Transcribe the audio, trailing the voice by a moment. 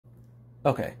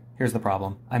Okay, here's the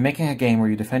problem. I'm making a game where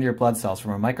you defend your blood cells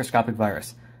from a microscopic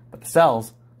virus, but the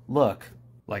cells look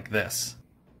like this.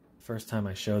 First time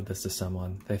I showed this to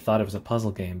someone, they thought it was a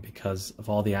puzzle game because of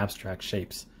all the abstract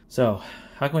shapes. So,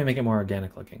 how can we make it more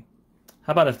organic looking?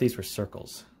 How about if these were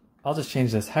circles? I'll just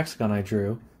change this hexagon I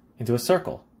drew into a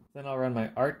circle. Then I'll run my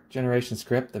art generation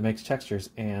script that makes textures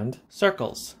and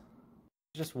circles.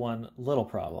 Just one little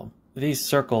problem. These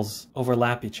circles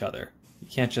overlap each other. You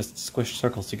can't just squish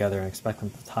circles together and expect them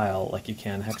to tile like you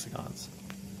can hexagons.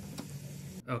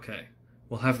 Okay,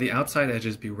 we'll have the outside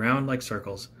edges be round like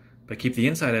circles, but keep the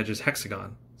inside edges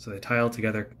hexagon so they tile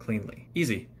together cleanly.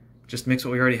 Easy. Just mix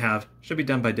what we already have. Should be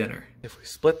done by dinner. If we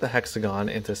split the hexagon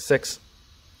into six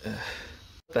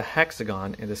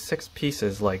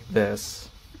pieces like this,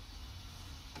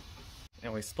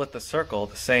 and we split the circle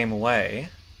the same way,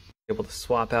 we're able to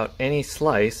swap out any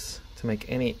slice to make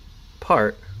any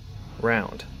part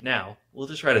round. Now, we'll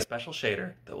just write a special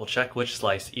shader that will check which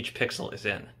slice each pixel is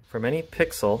in. From any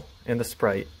pixel in the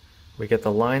sprite, we get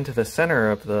the line to the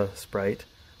center of the sprite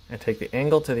and take the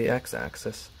angle to the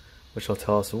x-axis, which will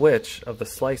tell us which of the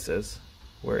slices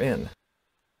we're in.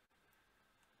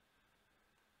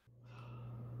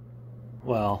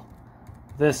 Well,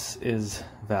 this is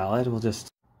valid.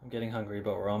 I'm getting hungry,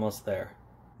 but we're almost there.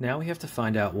 Now we have to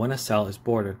find out when a cell is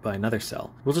bordered by another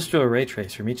cell. We'll just do a ray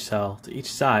trace from each cell to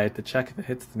each side to check if it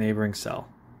hits the neighboring cell.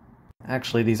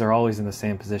 Actually, these are always in the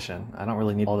same position. I don't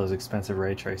really need all those expensive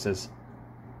ray traces.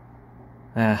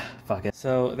 Fuck it.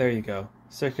 So, there you go.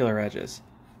 Circular edges.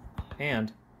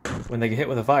 And when they get hit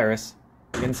with a virus,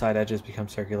 the inside edges become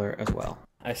circular as well.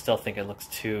 I still think it looks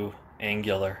too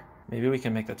angular. Maybe we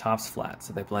can make the tops flat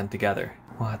so they blend together.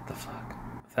 What the fuck?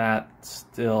 That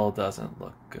still doesn't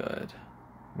look good.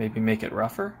 Maybe make it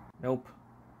rougher? Nope.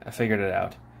 I figured it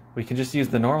out. We can just use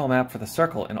the normal map for the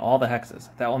circle in all the hexes.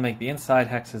 That will make the inside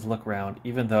hexes look round,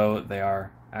 even though they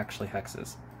are actually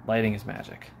hexes. Lighting is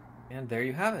magic. And there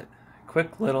you have it.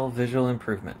 Quick little visual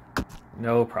improvement.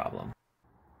 No problem.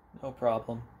 No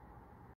problem.